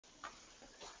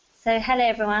So hello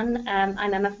everyone,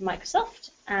 I'm Emma from Microsoft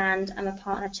and I'm a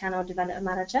Partner Channel Development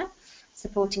Manager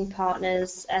supporting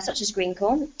partners such as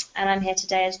Greencorn, and I'm here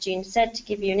today, as June said, to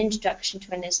give you an introduction to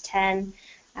Windows 10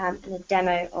 and a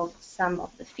demo of some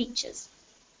of the features.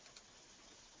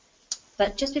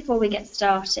 But just before we get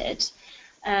started,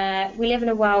 we live in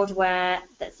a world where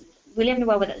that's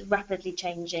rapidly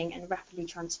changing and rapidly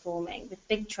transforming, with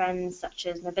big trends such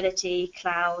as mobility,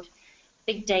 cloud,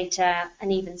 big data,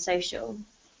 and even social.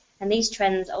 And these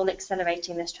trends are all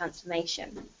accelerating this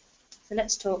transformation. So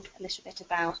let's talk a little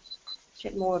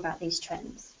bit more about these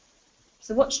trends.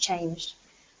 So what's changed?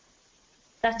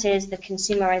 That is the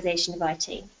consumerization of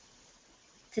IT.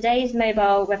 Today's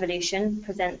mobile revolution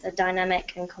presents a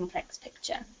dynamic and complex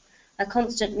picture, a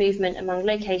constant movement among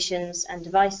locations and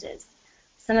devices,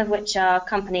 some of which are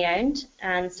company owned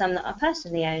and some that are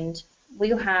personally owned.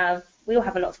 We all have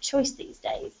a lot of choice these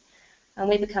days, and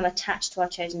we become attached to our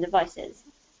chosen devices.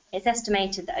 It's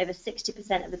estimated that over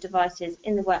 60% of the devices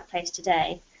in the workplace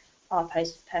today are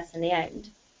personally owned.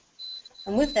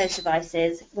 And with those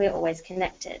devices, we're always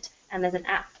connected, and there's an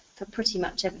app for pretty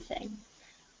much everything,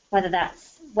 whether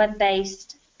that's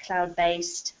web-based,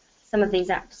 cloud-based. Some of these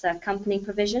apps are company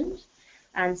provisioned,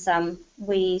 and some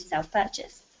we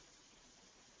self-purchase.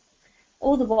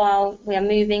 All the while, we are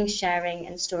moving, sharing,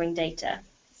 and storing data,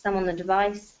 some on the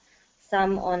device,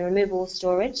 some on removable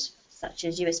storage, such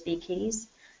as USB keys,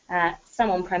 some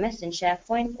on-premise in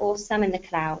SharePoint, or some in the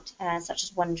cloud, such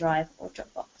as OneDrive or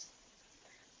Dropbox.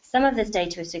 Some of this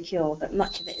data is secure, but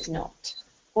much of it is not.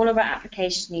 All of our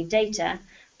applications need data,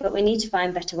 but we need to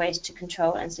find better ways to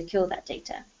control and secure that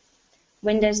data.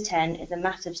 Windows 10 is a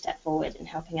massive step forward in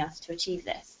helping us to achieve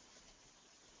this.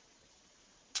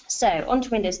 So, on to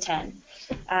Windows 10.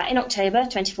 In October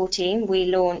 2014, we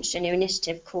launched a new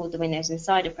initiative called the Windows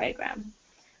Insider Program.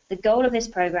 The goal of this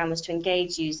program was to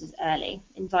engage users early,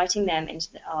 inviting them into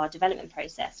our development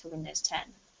process for Windows 10.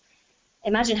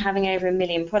 Imagine having over 1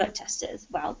 million product testers.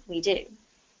 Well, we do.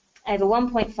 Over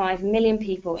 1.5 million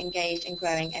people engaged and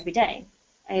growing every day.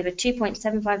 Over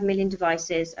 2.75 million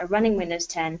devices are running Windows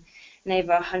 10 in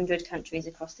over 100 countries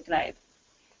across the globe,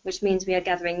 which means we are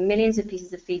gathering millions of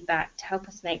pieces of feedback to help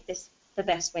us make this the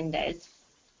best Windows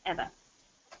ever.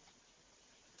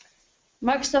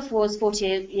 Microsoft was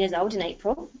 40 years old in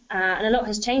April, and a lot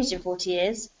has changed in 40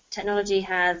 years. Technology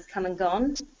has come and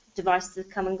gone, devices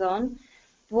have come and gone.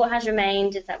 But what has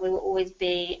remained is that we will always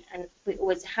be, and we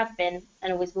always have been,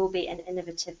 and always will be, an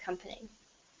innovative company.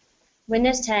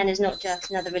 Windows 10 is not just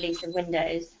another release of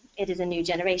Windows, it is a new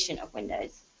generation of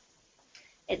Windows.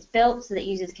 It's built so that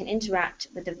users can interact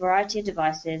with a variety of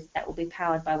devices that will be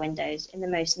powered by Windows in the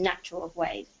most natural of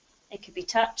ways. It could be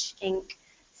touch, ink,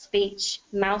 speech,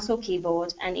 mouse or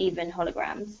keyboard, and even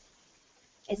holograms.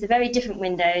 It's a very different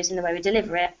Windows in the way we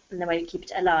deliver it and the way we keep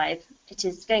it alive. It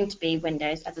is going to be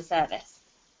Windows as a service.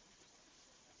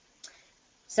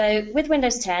 So with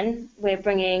Windows 10, we're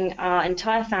bringing our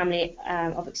entire family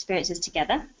of experiences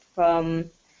together, from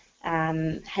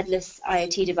headless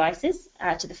IoT devices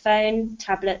to the phone,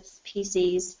 tablets,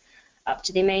 PCs, up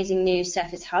to the amazing new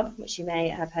Surface Hub, which you may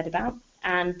have heard about,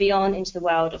 and beyond into the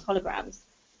world of holograms.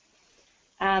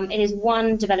 It is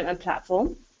one development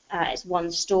platform, it's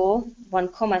one store, one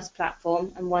commerce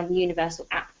platform, and one universal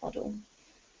app model.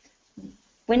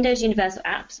 Windows Universal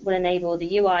Apps will enable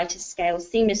the UI to scale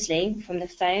seamlessly from the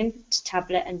phone to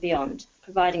tablet and beyond,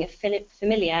 providing a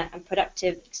familiar and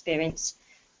productive experience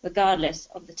regardless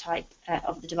of the type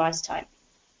of the device type.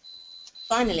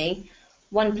 Finally,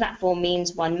 one platform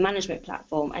means one management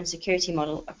platform and security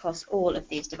model across all of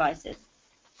these devices.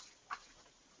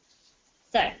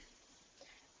 So,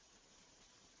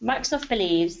 Microsoft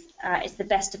believes it's the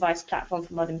best device platform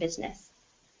for modern business.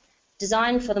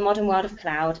 Designed for the modern world of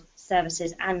cloud,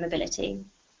 services and mobility,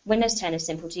 Windows 10 is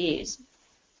simple to use.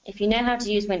 If you know how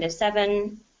to use Windows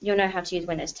 7, you'll know how to use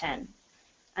Windows 10.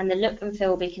 And the look and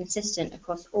feel will be consistent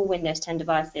across all Windows 10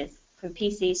 devices, from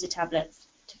PCs to tablets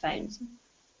to phones.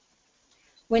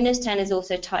 Windows 10 is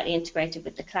also tightly integrated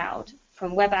with the cloud,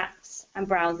 from web apps and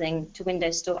browsing to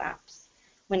Windows Store apps,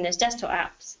 Windows desktop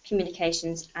apps,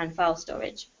 communications, and file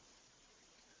storage.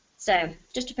 So,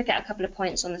 just to pick out a couple of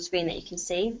points on the screen that you can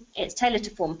see, it's tailored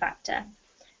to form factor.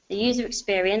 The user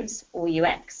experience, or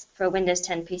UX, for a Windows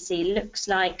 10 PC looks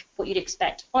like what you'd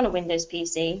expect on a Windows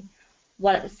PC,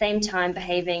 while at the same time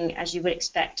behaving as you would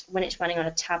expect when it's running on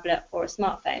a tablet or a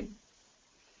smartphone.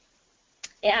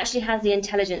 It actually has the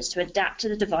intelligence to adapt to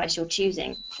the device you're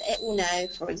choosing. So it will know,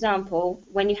 for example,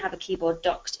 when you have a keyboard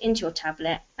docked into your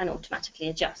tablet and automatically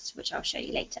adjust, which I'll show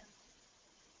you later.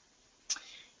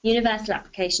 Universal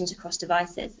applications across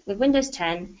devices. With Windows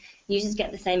 10, users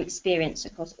get the same experience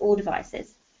across all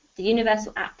devices. The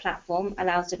Universal App Platform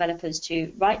allows developers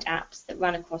to write apps that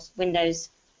run across Windows,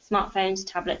 smartphones,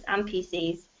 tablets, and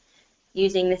PCs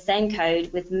using the same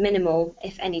code with minimal,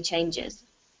 if any, changes.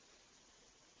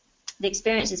 The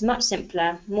experience is much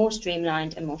simpler, more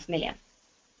streamlined, and more familiar.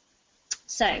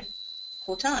 So,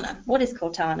 Cortana. What is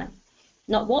Cortana?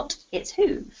 Not what, it's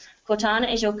who.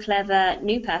 Cortana is your clever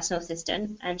new personal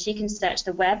assistant, and she can search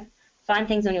the web, find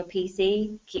things on your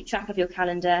PC, keep track of your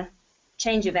calendar,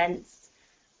 change events,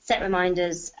 set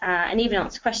reminders, and even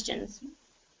answer questions.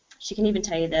 She can even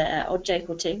tell you the odd joke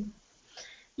or two.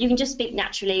 You can just speak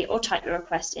naturally or type your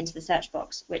request into the search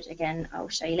box, which again I'll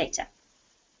show you later.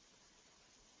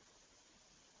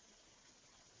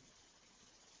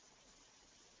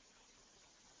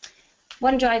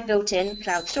 OneDrive built-in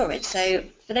cloud storage. So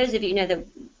for those of you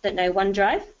that know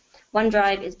OneDrive,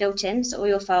 OneDrive is built-in, so all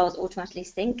your files automatically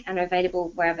sync and are available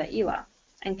wherever you are.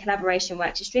 And collaboration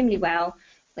works extremely well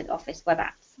with Office web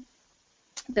apps,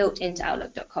 built into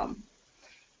Outlook.com.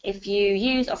 If you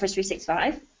use Office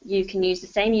 365, you can use the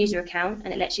same user account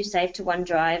and it lets you save to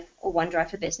OneDrive or OneDrive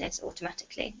for Business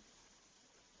automatically.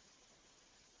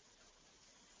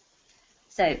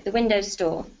 So the Windows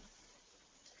Store.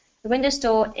 The Windows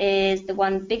Store is the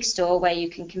one big store where you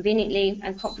can conveniently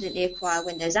and confidently acquire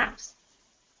Windows apps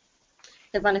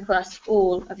that run across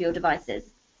all of your devices.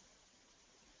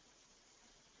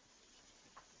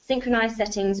 Synchronize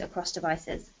settings across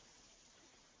devices.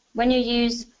 When you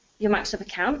use your Microsoft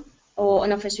account or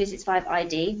an Office 365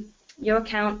 ID, your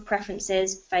account,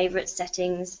 preferences, favorites,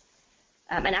 settings,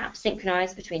 and apps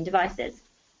synchronize between devices.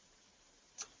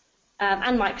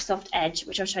 And Microsoft Edge,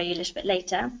 which I'll show you a little bit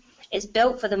later, is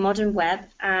built for the modern web,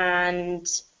 and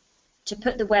to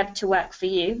put the web to work for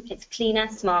you, it's cleaner,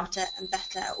 smarter, and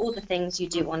better at all the things you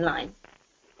do online.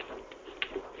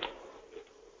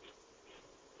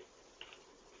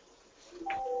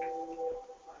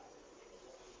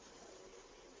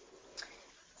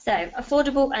 So,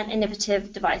 affordable and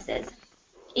innovative devices.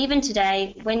 Even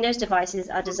today, Windows devices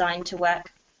are designed to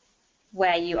work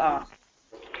where you are.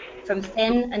 From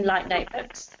thin and light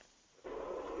notebooks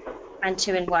and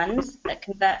two-in-ones that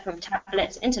convert from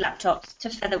tablets into laptops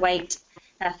to featherweight,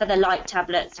 feather-light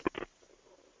tablets,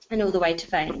 and all the way to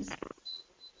phones.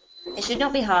 It should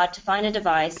not be hard to find a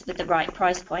device with the right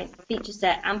price point, feature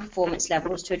set, and performance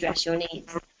levels to address your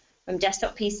needs, from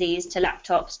desktop PCs to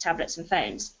laptops, tablets, and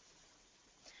phones.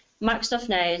 Microsoft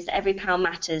knows that every pound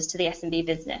matters to the SMB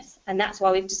business, and that's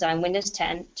why we've designed Windows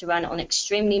 10 to run on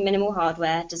extremely minimal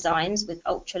hardware designs with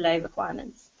ultra-low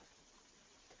requirements.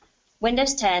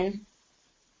 Windows 10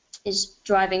 is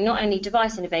driving not only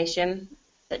device innovation,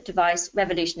 but device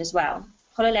revolution as well.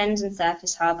 HoloLens and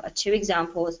Surface Hub are two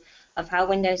examples of how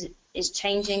Windows is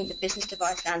changing the business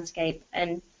device landscape,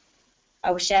 and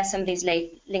I will share some of these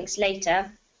links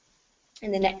later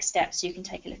in the next step so you can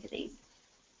take a look at these.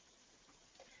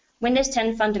 Windows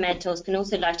 10 fundamentals can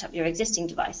also light up your existing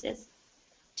devices.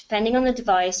 Depending on the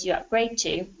device you upgrade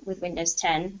to with Windows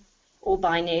 10 or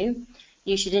buy new,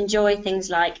 you should enjoy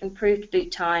things like improved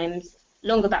boot times,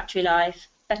 longer battery life,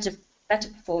 better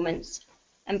performance,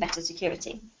 and better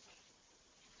security.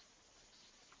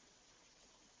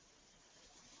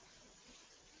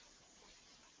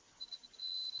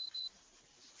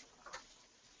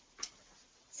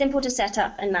 Simple to set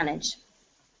up and manage.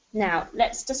 Now,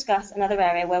 let's discuss another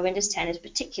area where Windows 10 is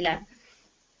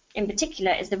in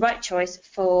particular is the right choice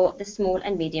for the small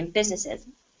and medium businesses.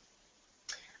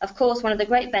 Of course, one of the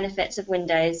great benefits of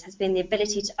Windows has been the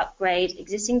ability to upgrade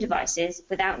existing devices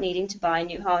without needing to buy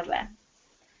new hardware.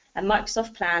 And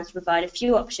Microsoft plans to provide a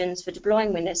few options for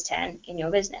deploying Windows 10 in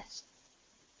your business.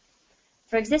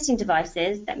 For existing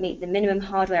devices that meet the minimum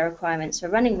hardware requirements for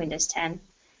running Windows 10,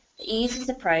 the easiest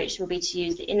approach will be to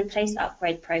use the in-place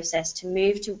upgrade process to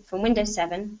move from Windows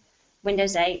 7,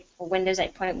 Windows 8, or Windows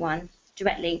 8.1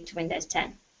 directly to Windows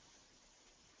 10.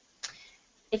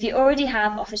 If you already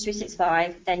have Office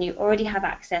 365, then you already have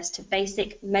access to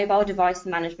basic mobile device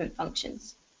management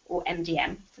functions, or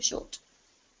MDM for short.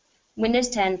 Windows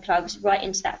 10 plugs right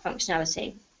into that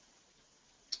functionality.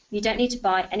 You don't need to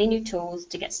buy any new tools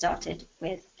to get started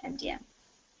with MDM.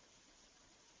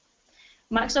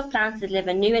 Microsoft plans to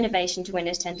deliver new innovation to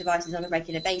Windows 10 devices on a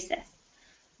regular basis.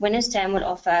 Windows 10 will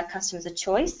offer customers a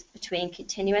choice between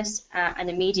continuous and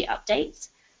immediate updates,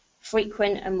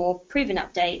 frequent and more proven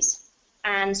updates,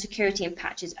 and security and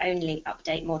patches only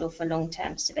update model for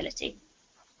long-term stability.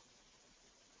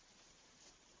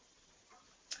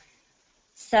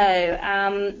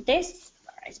 So this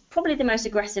is probably the most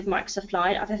aggressive Microsoft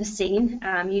slide I've ever seen.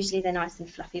 Usually they're nice and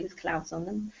fluffy with clouds on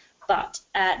them. But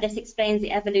this explains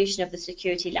the evolution of the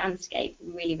security landscape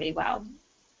really, really well.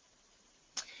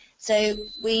 So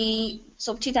we,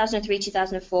 sort of 2003,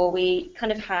 2004, we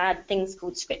kind of had things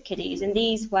called script kiddies, and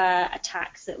these were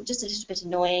attacks that were just a little bit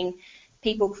annoying.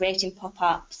 People creating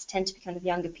pop-ups tend to be kind of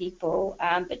younger people,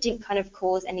 but didn't kind of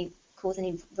cause any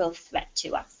real threat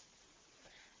to us.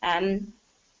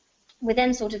 We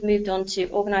then sort of moved on to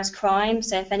organised crime.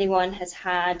 So if anyone has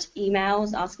had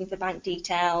emails asking for bank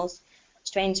details,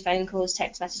 strange phone calls,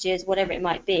 text messages, whatever it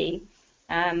might be,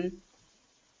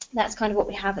 that's kind of what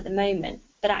we have at the moment.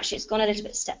 But actually, it's gone a little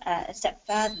bit a step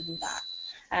further than that.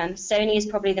 Sony is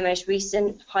probably the most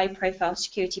recent high-profile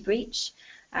security breach,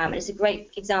 and it's a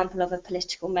great example of a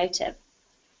political motive.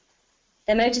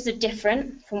 Their motives are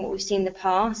different from what we've seen in the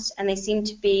past, and they seem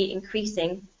to be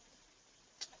increasing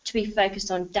to be focused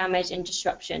on damage and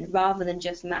disruption rather than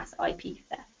just mass IP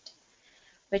theft.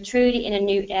 We're truly in a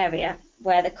new area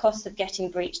where the costs of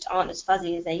getting breached aren't as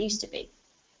fuzzy as they used to be.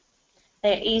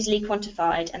 They are easily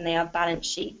quantified and they are balance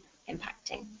sheet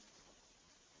impacting.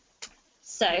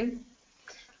 So,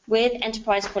 with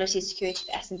enterprise quality security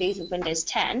for SMBs with Windows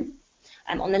 10,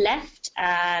 on the left,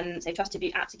 so Trusted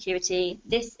Boot App Security,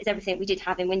 this is everything we did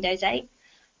have in Windows 8,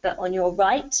 but on your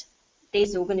right,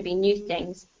 these are all going to be new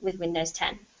things with Windows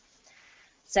 10.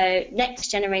 So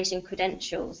next generation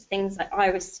credentials, things like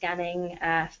iris scanning,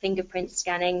 fingerprint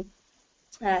scanning,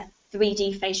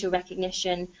 3D facial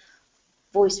recognition,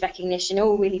 voice recognition,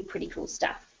 all really pretty cool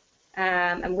stuff.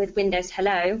 And with Windows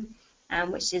Hello,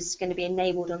 which is going to be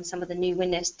enabled on some of the new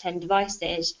Windows 10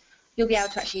 devices, you'll be able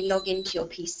to actually log into your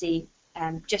PC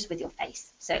just with your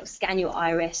face. So it will scan your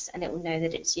iris and it will know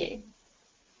that it's you.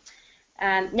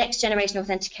 Next generation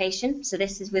authentication, so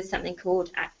this is with something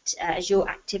called Azure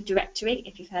Active Directory,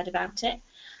 if you've heard about it.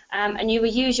 And you will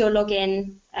use your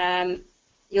login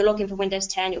for Windows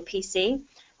 10, your PC,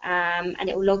 and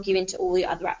it will log you into all your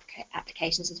other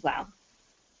applications as well.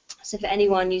 So for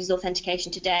anyone who uses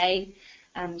authentication today,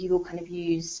 you will kind of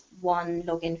use one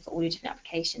login for all your different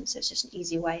applications, so it's just an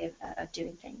easy way of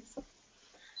doing things.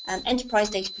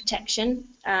 Enterprise data protection,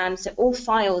 so all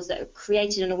files that are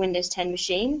created on a Windows 10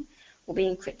 machine will be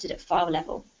encrypted at file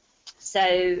level. So,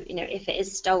 you know, if it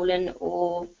is stolen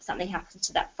or something happens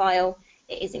to that file,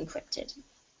 it is encrypted.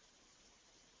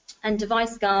 And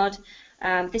device guard,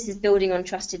 this is building on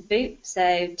Trusted Boot,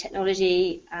 so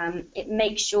technology, it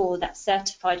makes sure that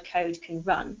certified code can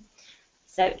run.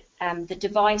 So the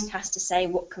device has to say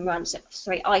what can run,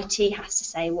 IT has to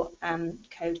say what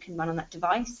code can run on that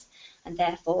device, and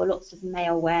therefore lots of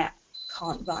malware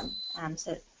can't run,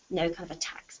 so no kind of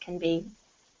attacks can be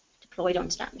deployed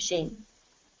onto that machine.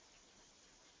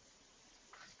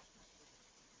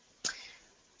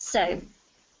 So,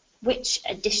 which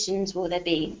editions will there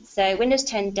be? So Windows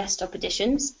 10 desktop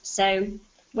editions. So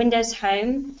Windows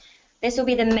Home, this will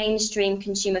be the mainstream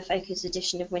consumer-focused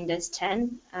edition of Windows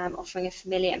 10, offering a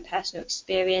familiar and personal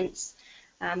experience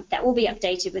that will be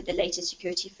updated with the latest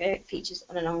security features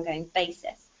on an ongoing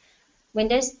basis.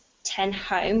 Windows 10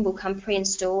 Home will come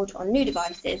pre-installed on new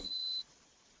devices,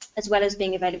 as well as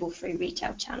being available through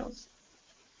retail channels.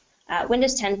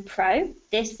 Windows 10 Pro,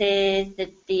 this is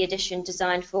the edition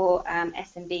designed for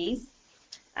SMBs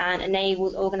and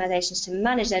enables organizations to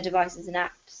manage their devices and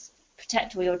apps,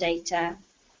 protect all your data,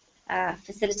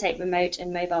 facilitate remote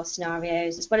and mobile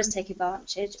scenarios, as well as take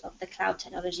advantage of the cloud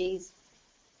technologies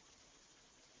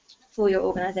for your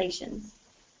organizations.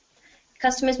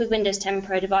 Customers with Windows 10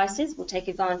 Pro devices will take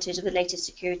advantage of the latest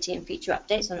security and feature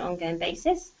updates on an ongoing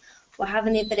basis, while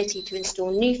having the ability to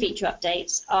install new feature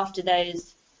updates after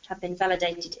those have been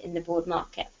validated in the broad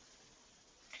market.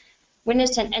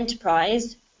 Windows 10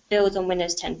 Enterprise builds on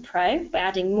Windows 10 Pro by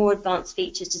adding more advanced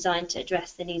features designed to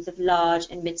address the needs of large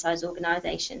and mid-sized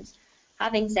organizations.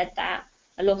 Having said that,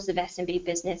 a lot of SMB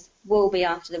business will be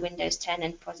after the Windows 10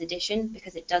 Enterprise Edition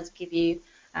because it does give you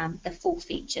the full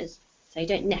features. So you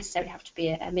don't necessarily have to be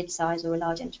a mid-size or a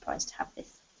large enterprise to have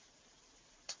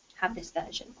this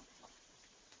version.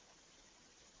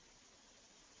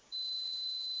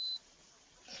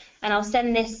 And I'll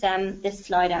send this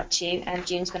slide out to you, and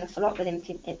June's going to follow up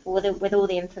with all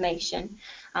the information.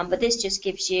 But this just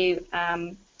gives you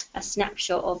a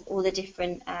snapshot of all the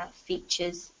different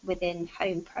features within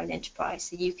Home, Pro, and Enterprise,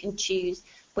 so you can choose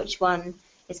which one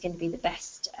is going to be the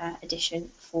best addition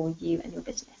for you and your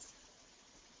business.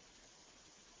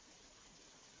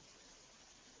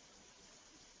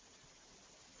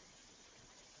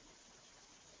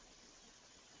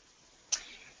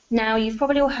 Now, you've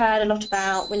probably all heard a lot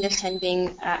about Windows 10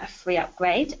 being a free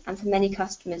upgrade, and for many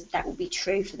customers that will be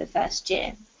true for the first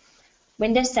year.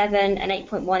 Windows 7 and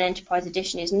 8.1 Enterprise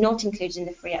Edition is not included in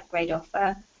the free upgrade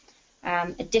offer.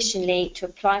 Additionally, to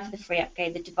apply for the free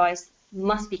upgrade, the device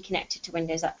must be connected to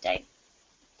Windows Update.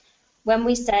 When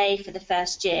we say for the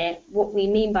first year, what we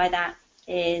mean by that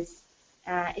is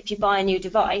if you buy a new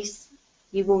device,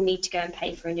 you will need to go and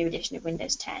pay for a new edition of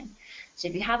Windows 10. So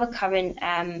if you have a current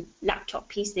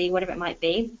laptop, PC, whatever it might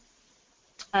be,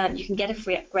 you can get a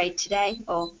free upgrade today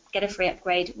or get a free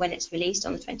upgrade when it's released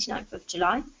on the 29th of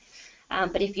July.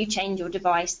 But if you change your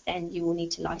device, then you will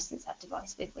need to license that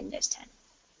device with Windows 10.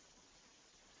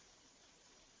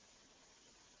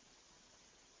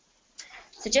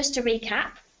 So just to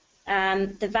recap,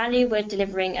 the value we're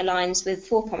delivering aligns with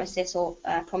four promises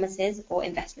or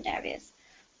investment areas.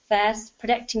 First,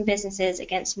 protecting businesses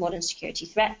against modern security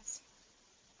threats.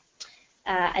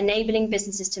 Enabling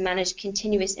businesses to manage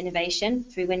continuous innovation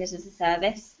through Windows as a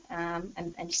service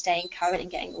and staying current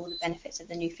and getting all the benefits of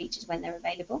the new features when they're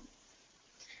available.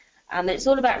 And it's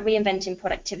all about reinventing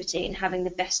productivity and having the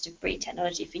best of breed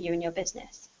technology for you and your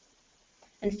business.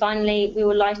 And finally, we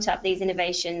will light up these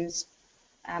innovations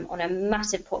on a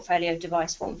massive portfolio of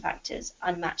device form factors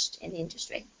unmatched in the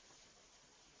industry.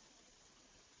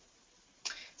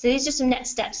 So these are some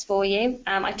next steps for you.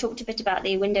 I talked a bit about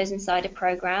the Windows Insider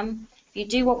program. If you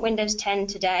do want Windows 10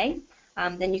 today,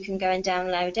 then you can go and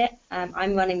download it.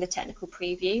 I'm running the technical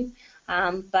preview,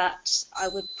 but I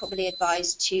would probably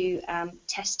advise to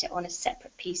test it on a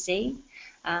separate PC.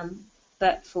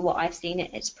 But for what I've seen,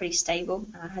 it's pretty stable.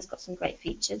 Has got some great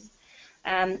features.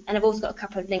 And I've also got a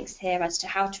couple of links here as to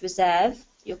how to reserve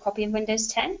your copy of Windows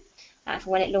 10 for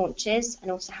when it launches,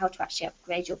 and also how to actually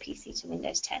upgrade your PC to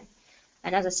Windows 10.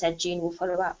 And as I said, June will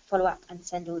follow up and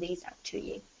send all these out to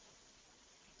you.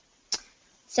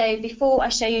 So before I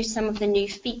show you some of the new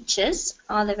features,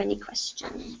 are there any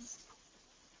questions?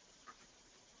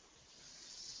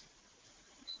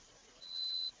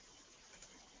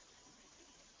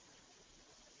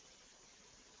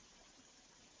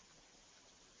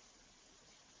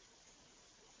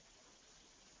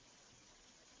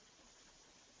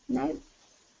 No?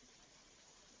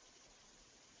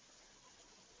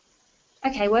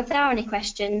 Okay, well, if there are any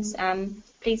questions,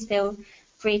 please feel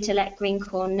free to let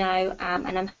Greencorn know,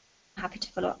 and I'm happy to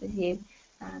follow up with you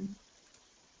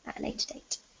at a later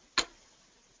date.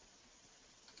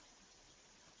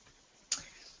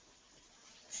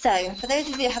 So, for those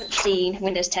of you who haven't seen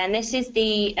Windows 10, this is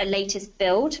the latest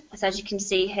build. So as you can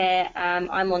see here,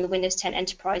 I'm on the Windows 10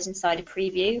 Enterprise Insider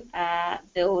Preview,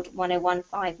 build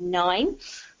 10159.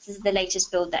 This is the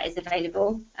latest build that is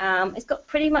available. It's got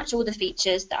pretty much all the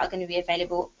features that are going to be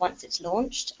available once it's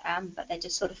launched, but they're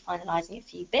just sort of finalising a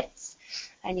few bits,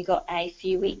 and you've got a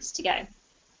few weeks to go.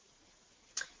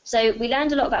 So we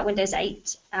learned a lot about Windows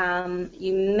 8.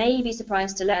 You may be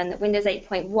surprised to learn that Windows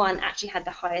 8.1 actually had the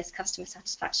highest customer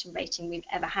satisfaction rating we've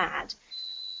ever had,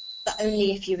 but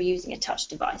only if you were using a touch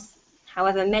device.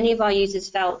 However, many of our users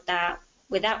felt that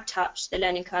without touch, the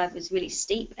learning curve was really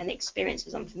steep and the experience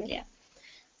was unfamiliar.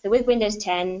 So with Windows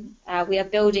 10, we are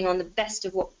building on the best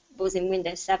of what was in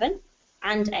Windows 7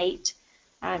 and 8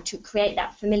 to create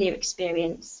that familiar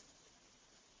experience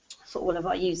for all of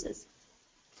our users.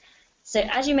 So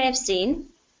as you may have seen,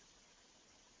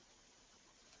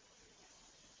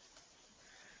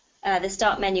 the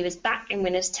Start menu is back in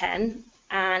Windows 10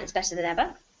 and it's better than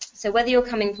ever. So whether you're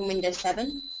coming from Windows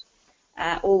 7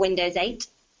 or Windows 8,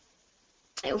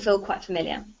 it will feel quite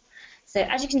familiar. So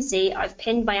as you can see, I've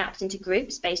pinned my apps into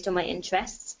groups based on my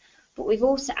interests, but we've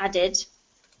also added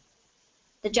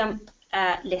the jump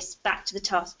list back to the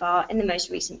taskbar in the most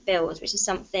recent builds, which is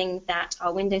something that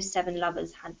our Windows 7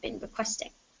 lovers had been requesting.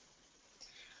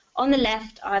 On the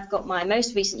left, I've got my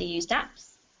most recently used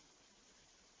apps,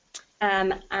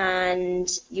 and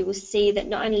you will see that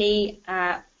not only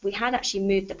we had actually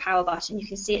moved the power button, you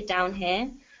can see it down here,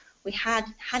 we had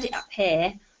it up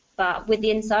here, but with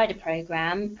the Insider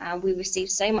program, we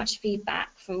received so much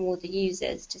feedback from all the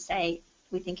users to say,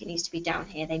 we think it needs to be down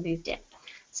here, they moved it.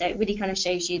 So it really kind of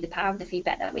shows you the power of the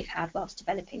feedback that we've had whilst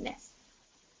developing this.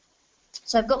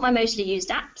 So I've got my mostly used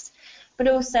apps, but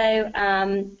also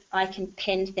I can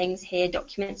pin things here,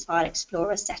 Documents, File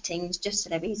Explorer, Settings, just so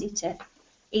they're easy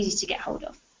to get hold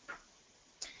of.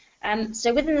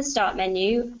 So within the Start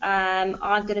menu,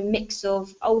 I've got a mix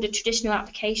of older traditional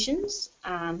applications,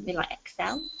 like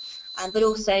Excel, but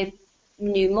also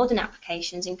new modern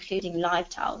applications, including live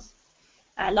tiles.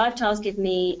 Live tiles give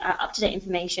me up-to-date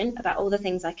information about all the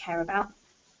things I care about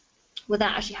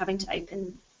without actually having to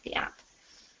open the app.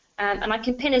 And I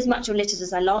can pin as much or little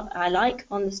as I like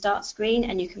on the Start screen,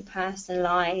 and you can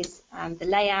personalize the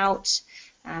layout,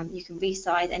 you can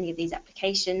resize any of these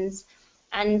applications.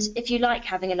 And if you like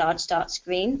having a large Start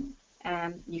screen,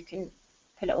 you can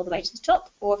pull it all the way to the top,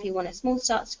 or if you want a small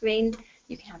Start screen,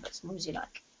 you can have it as small as you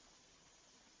like.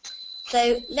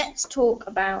 So let's talk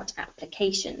about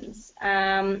applications.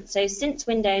 So since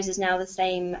Windows is now the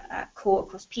same core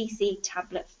across PC,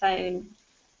 tablet, phone,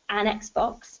 and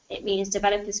Xbox, it means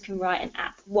developers can write an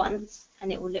app once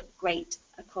and it will look great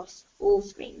across all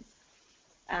screens.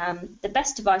 The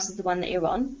best device is the one that you're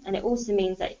on, and it also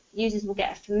means that users will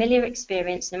get a familiar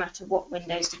experience no matter what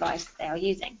Windows device they are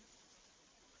using.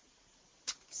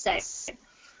 So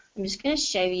I'm just going to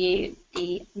show you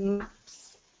the Maps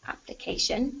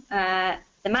application.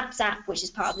 The Maps app, which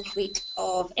is part of the suite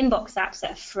of inbox apps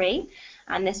that are free,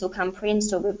 and this will come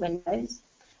pre-installed with Windows.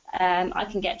 I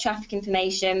can get traffic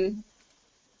information,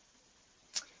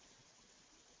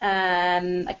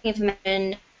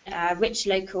 rich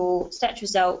local search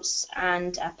results,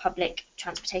 and public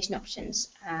transportation options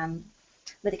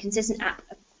with a consistent app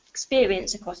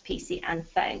experience across PC and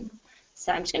phone.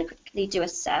 So I'm just going to quickly do a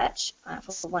search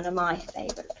for one of my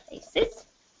favourite places.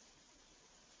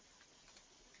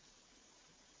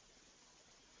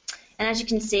 And as you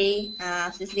can see,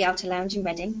 this is the Outer Lounge in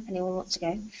Reading, if anyone wants to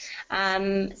go.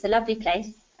 It's a lovely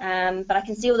place, but I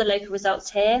can see all the local results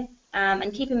here.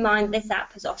 And keep in mind, this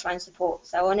app has offline support,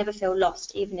 so I'll never feel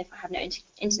lost, even if I have no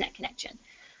internet connection.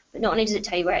 But not only does it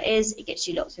tell you where it is, it gets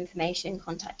you lots of information,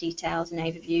 contact details, an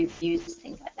overview, views,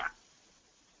 things like that.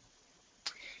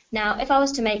 Now, if I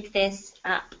was to make this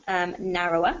app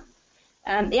narrower,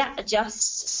 the app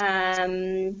adjusts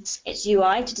its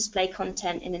UI to display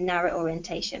content in a narrow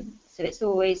orientation. So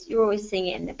you're always seeing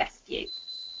it in the best view.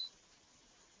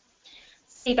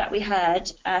 Feedback we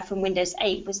heard from Windows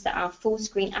 8 was that our full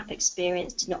screen app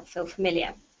experience did not feel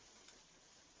familiar.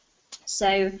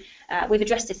 So we've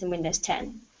addressed this in Windows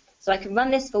 10. So I can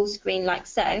run this full screen like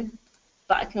so,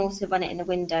 but I can also run it in a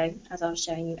window, as I was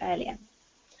showing you earlier.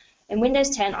 In Windows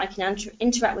 10, I can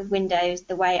interact with Windows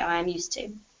the way I am used to.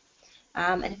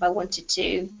 And if I wanted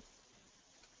to,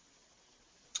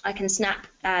 I can snap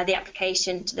the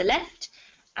application to the left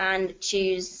and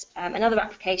choose another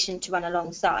application to run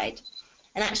alongside.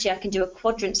 And actually I can do a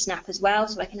quadrant snap as well,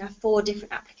 so I can have 4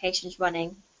 different applications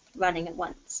running at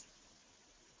once.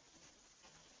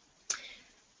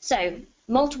 So,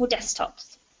 multiple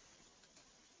desktops.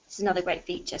 This is another great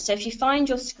feature. So if you find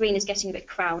your screen is getting a bit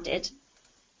crowded,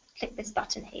 click this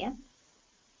button here.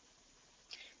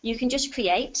 You can just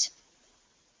create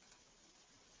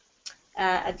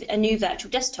a new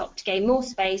virtual desktop to gain more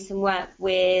space and work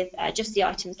with just the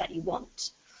items that you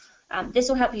want. This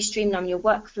will help you streamline your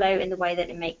workflow in the way that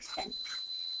it makes sense.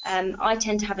 I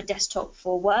tend to have a desktop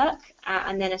for work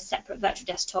and then a separate virtual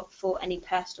desktop for any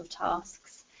personal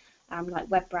tasks like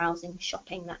web browsing,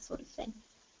 shopping, that sort of thing.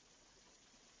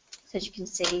 So as you can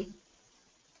see,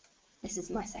 this is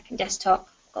my second desktop.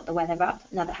 Got the weather up,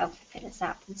 another health and fitness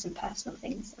app, and some personal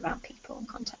things around people and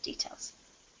contact details.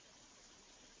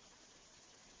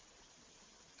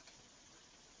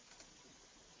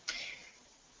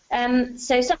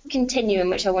 So some continuum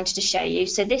which I wanted to show you.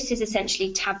 So this is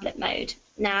essentially tablet mode.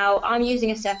 Now I'm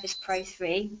using a Surface Pro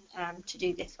 3 to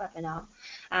do this webinar.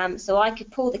 So I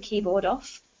could pull the keyboard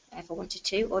off if I wanted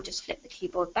to, or just flip the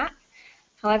keyboard back.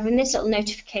 However, in this little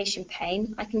notification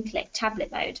pane, I can click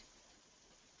tablet mode.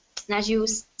 And as you will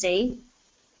see,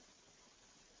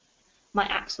 my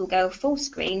apps will go full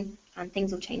screen and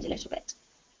things will change a little bit.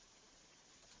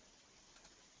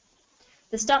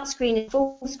 The start screen is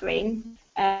full screen,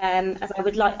 as I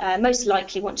would most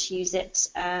likely want to use it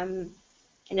in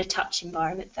a touch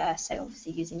environment first, so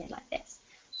obviously using it like this.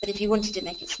 But if you wanted to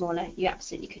make it smaller, you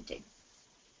absolutely could do.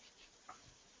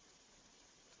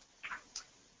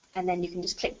 And then you can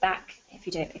just click back if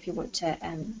you want to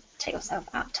take yourself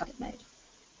out of tablet mode.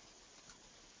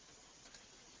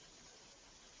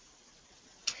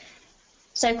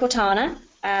 So Cortana.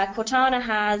 Cortana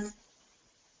has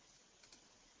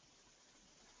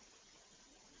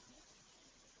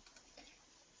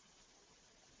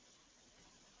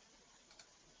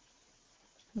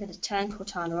I'm going to turn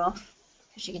Cortana off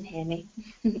because you can hear me.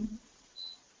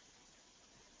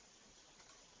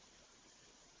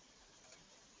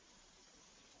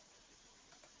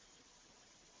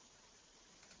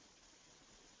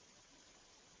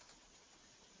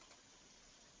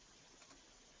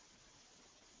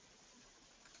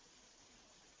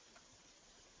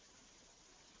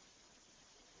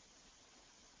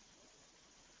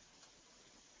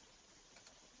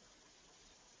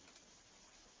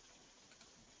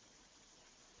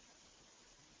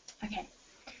 Okay,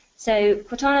 so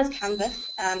Cortana's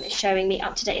canvas is showing me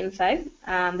up-to-date info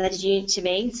that is unique to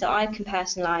me, so I can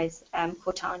personalise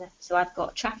Cortana. So I've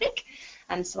got traffic,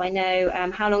 so I know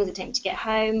how long does it take me to get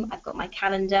home. I've got my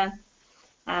calendar,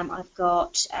 I've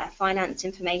got finance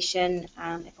information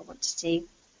if I want to see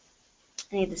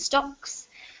any of the stocks,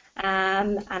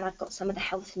 and I've got some of the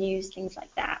health news, things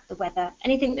like that, the weather,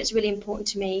 anything that's really important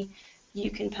to me,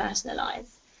 you can personalise.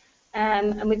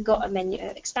 And we've got a menu,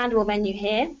 expandable menu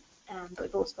here, but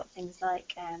we've also got things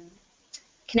like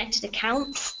connected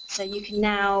accounts. So you can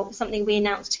now, something we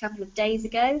announced a couple of days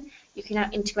ago, you can now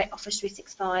integrate Office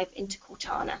 365 into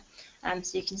Cortana.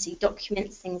 So you can see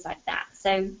documents, things like that.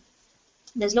 So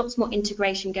there's lots more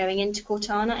integration going into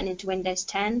Cortana and into Windows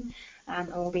 10,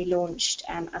 and will be launched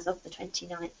as of the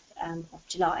 29th of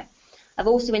July. I've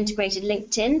also integrated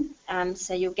LinkedIn,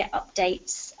 so you'll get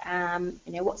updates,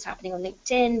 you know, what's happening on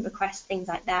LinkedIn, requests, things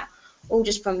like that, all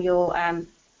just from your,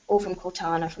 all from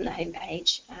Cortana, from the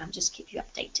homepage, just keep you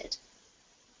updated.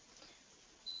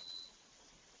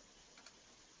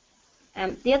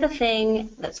 The other thing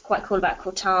that's quite cool about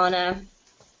Cortana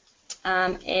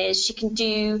is she can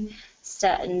do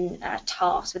certain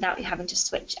tasks without you having to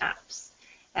switch apps.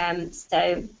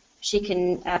 So she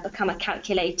can become a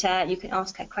calculator, you can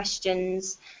ask her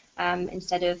questions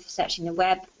instead of searching the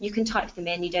web. You can type them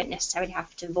in, you don't necessarily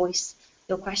have to voice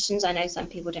your questions. I know some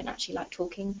people don't actually like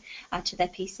talking to their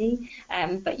PC,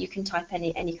 but you can type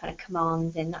any kind of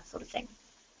commands in, that sort of thing.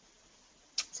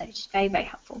 So it's very, very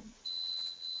helpful.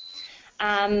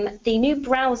 The new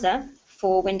browser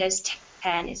for Windows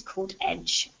 10 is called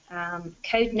Edge.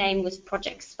 Code name was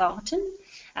Project Spartan,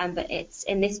 but it's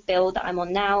in this build that I'm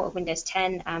on now of Windows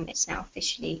 10, it's now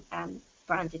officially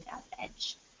branded as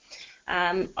Edge.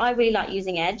 I really like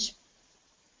using Edge.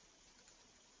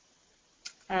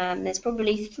 There's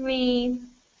probably three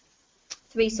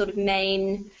sort of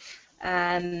main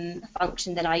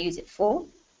functions that I use it for.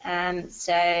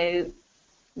 So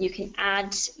you can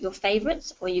add your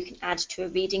favorites, or you can add to a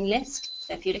reading list.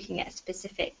 So if you're looking at a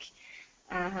specific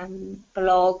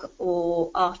blog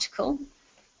or article,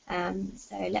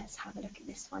 so let's have a look at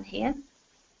this one here.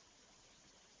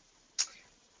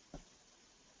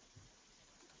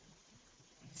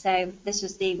 So this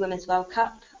was the Women's World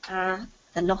Cup,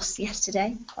 the loss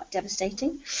yesterday, quite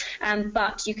devastating.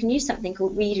 But you can use something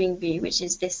called Reading View, which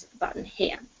is this button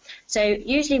here. So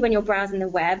usually when you're browsing the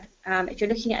web, if you're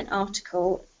looking at an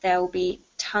article, there will be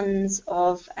tons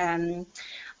of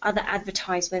other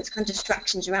advertisements, kind of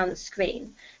distractions around the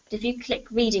screen. But if you click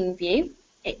Reading View,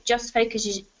 it just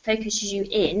focuses you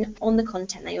in on the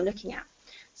content that you're looking at.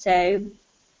 So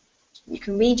you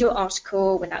can read your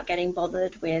article without getting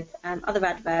bothered with other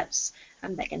adverts,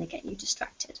 and they're going to get you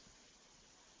distracted.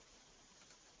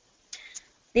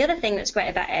 The other thing that's great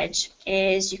about Edge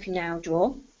is you can now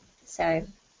draw. So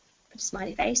put a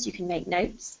smiley face, you can make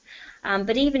notes.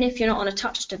 But even if you're not on a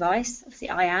touch device, obviously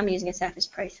I am using a Surface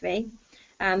Pro 3,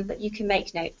 but you can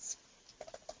make notes.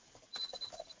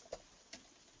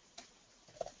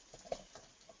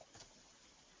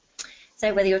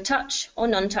 So whether you're touch or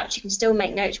non-touch, you can still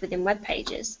make notes within web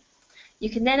pages. You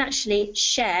can then actually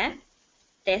share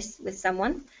this with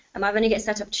someone. I've only got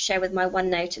set up to share with my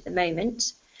OneNote at the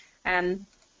moment.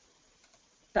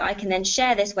 But I can then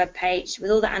share this web page with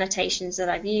all the annotations that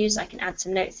I've used. I can add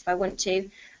some notes if I want to,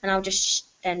 and I'll just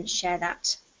then share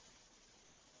that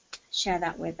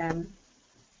with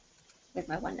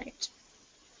my OneNote.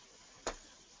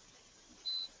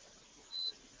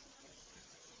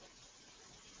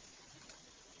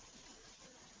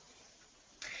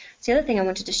 So the other thing I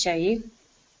wanted to show you,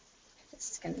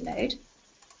 this is going to load.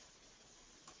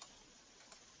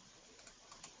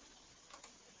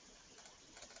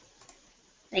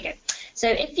 There you go. So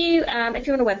if you're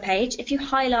on a web page, if you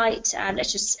highlight,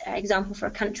 let's just example for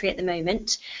a country at the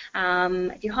moment,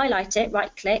 if you highlight it,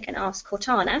 right click and ask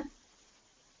Cortana,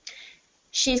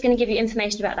 she's going to give you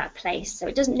information about that place. So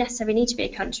it doesn't necessarily need to be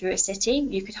a country or a city.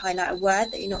 You could highlight a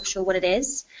word that you're not sure what it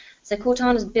is. So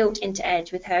Cortana's built into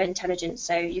Edge with her intelligence,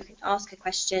 so you can ask her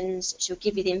questions, she'll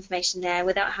give you the information there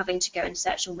without having to go and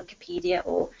search on Wikipedia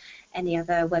or any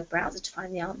other web browser to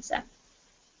find the answer.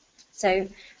 So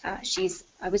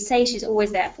I would say she's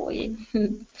always there for you.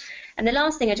 And the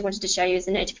last thing I just wanted to show you is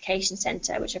the notification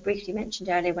center, which I briefly mentioned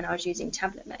earlier when I was using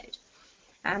tablet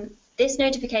mode. This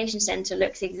notification center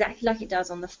looks exactly like it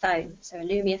does on the phone, so a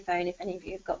Lumia phone if any of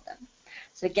you have got them.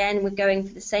 So again, we're going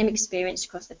for the same experience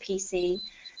across the PC,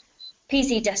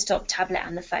 desktop, tablet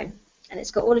and the phone. And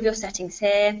it's got all of your settings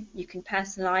here. You can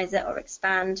personalize it or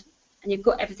expand, and you've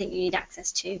got everything you need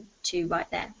access to right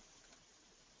there.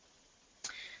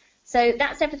 So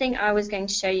that's everything I was going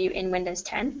to show you in Windows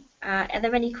 10. Are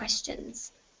there any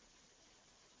questions?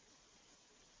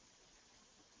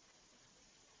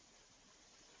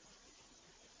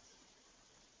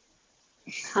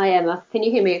 Hi Emma, can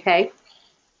you hear me okay?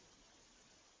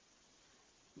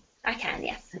 I can,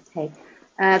 yes. Okay.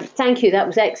 Thank you, that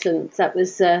was excellent. That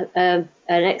was an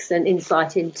excellent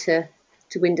insight into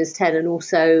to Windows 10 and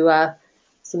also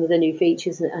some of the new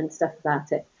features and stuff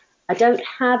about it. I don't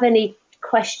have any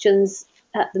questions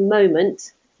at the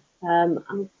moment.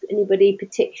 Anybody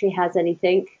particularly has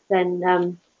anything, then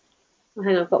hang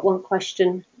on, I've got one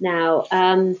question now.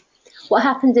 What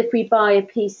happens if we buy a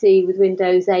PC with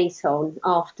Windows 8 on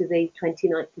after the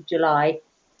 29th of July?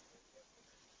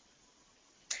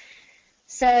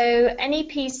 So any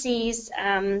PCs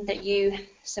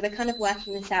so we're kind of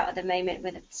working this out at the moment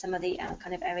with some of the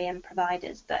kind of OEM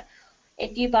providers, but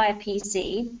if you buy a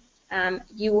PC,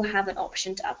 you will have an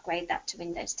option to upgrade that to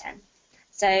Windows 10.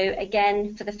 So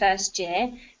again, for the first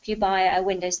year, if you buy a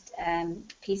Windows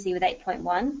PC with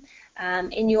 8.1,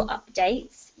 in your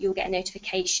updates, you'll get a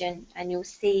notification and you'll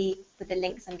see with the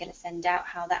links I'm going to send out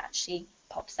how that actually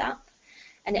pops up,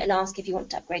 and it'll ask if you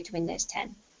want to upgrade to Windows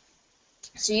 10.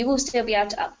 So you will still be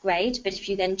able to upgrade, but if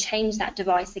you then change that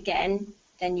device again,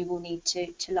 then you will need to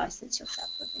license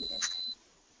yourself with Windows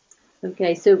 10.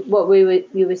 Okay, so what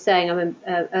you were saying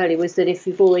earlier was that if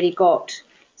you've already got,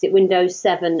 is it Windows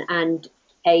 7 and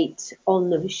 8 on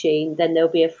the machine, then there'll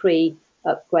be a free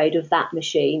upgrade of that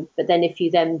machine. But then if you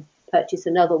then purchase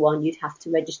another one, you'd have to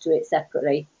register it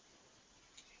separately.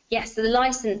 Yes, so the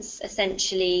license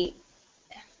essentially,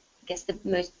 I guess the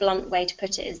most blunt way to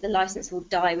put it is the license will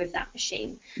die with that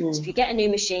machine. So if you get a new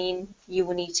machine, you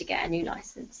will need to get a new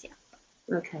license, yeah.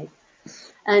 Okay.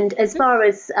 And as far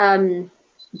as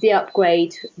the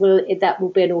upgrade, that will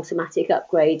be an automatic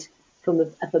upgrade from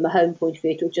a home point of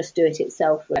view? It will just do it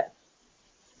itself?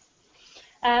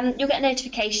 You'll get a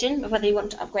notification of whether you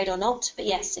want to upgrade or not, but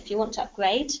yes, if you want to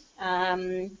upgrade,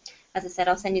 as I said,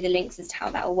 I'll send you the links as to how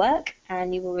that will work,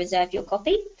 and you will reserve your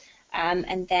copy,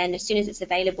 and then as soon as it's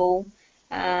available,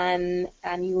 you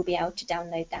will be able to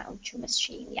download that onto your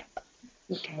machine. Yep.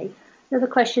 Okay. Another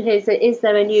question is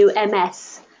there a new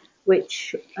MS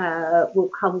which will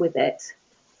come with it?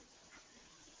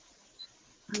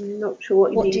 I'm not sure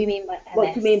what you mean. What do you mean by MS?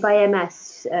 What do you mean by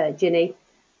MS, Ginny?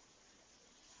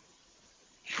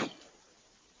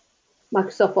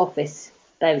 Microsoft Office.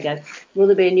 There we go. Will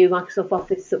there be a new Microsoft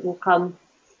Office that will come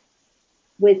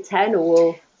with 10 or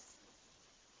will...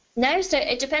 No, so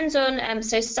it depends on,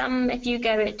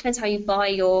 it depends how you buy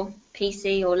your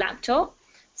PC or laptop.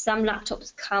 Some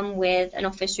laptops come with an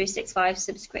Office 365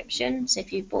 subscription, so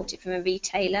if you bought it from a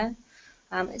retailer,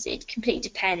 it completely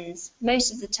depends.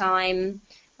 Most of the time,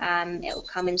 it will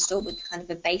come installed with kind of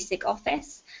a basic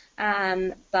Office,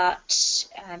 but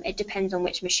it depends on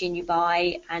which machine you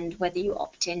buy and whether you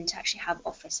opt in to actually have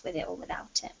Office with it or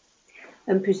without it.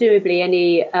 And presumably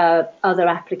any other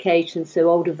applications, so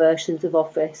older versions of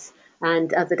Office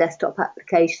and other desktop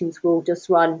applications will just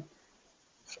run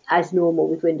as normal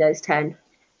with Windows 10.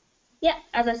 Yeah,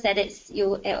 as I said, it's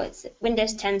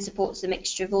Windows 10 supports a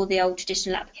mixture of all the old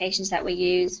traditional applications that we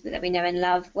use, that we know and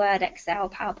love, Word, Excel,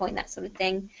 PowerPoint, that sort of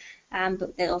thing.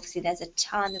 But obviously there's a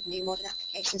ton of new modern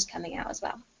applications coming out as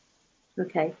well.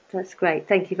 Okay, that's great.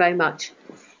 Thank you very much.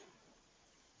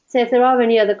 So if there are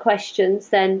any other questions,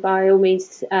 then by all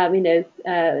means,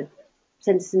 send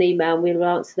us an email and we'll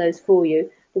answer those for you.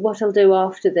 But what I'll do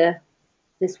after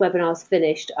this webinar's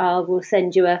finished, I will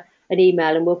send you an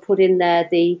email and we'll put in there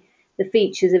the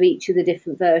features of each of the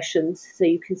different versions, so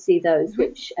you can see those,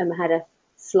 which Emma had a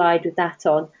slide with that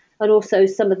on, and also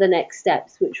some of the next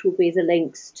steps, which will be the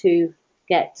links to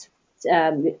get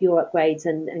your upgrades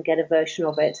and get a version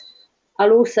of it.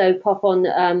 I'll also pop on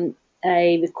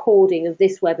a recording of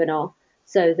this webinar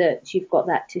so that you've got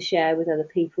that to share with other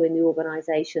people in the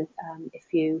organisation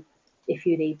if you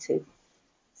need to.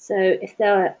 So if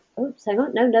there are, hang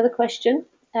on, no, another question.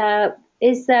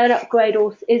 Is there an upgrade,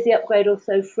 or is the upgrade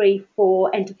also free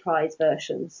for enterprise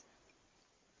versions?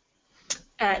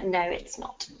 No, it's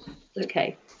not.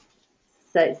 Okay,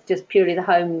 so it's just purely the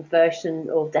home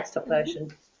version or desktop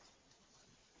version.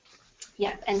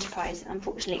 Yeah, enterprise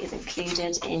unfortunately is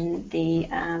included in the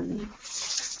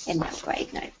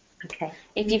upgrade. No. Okay.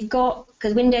 If you've got,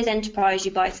 because Windows Enterprise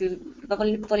you buy through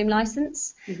volume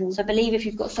license, so I believe if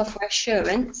you've got software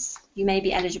assurance, you may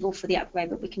be eligible for the upgrade,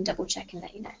 but we can double check and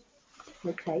let you know.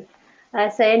 Okay.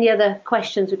 So any other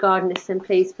questions regarding this, then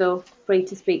please feel free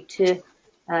to speak to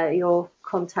your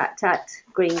contact at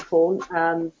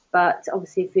Greencorn. But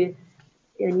obviously, if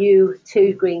you're new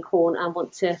to Greencorn and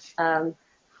want to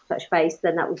touch base,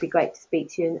 then that would be great to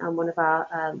speak to you, and one of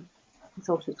our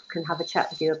consultants can have a chat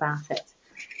with you about it.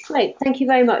 Great. Thank you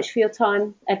very much for your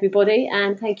time, everybody,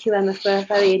 and thank you, Emma, for a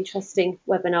very interesting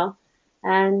webinar.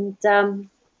 And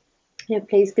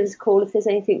please give us a call if there's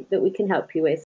anything that we can help you with.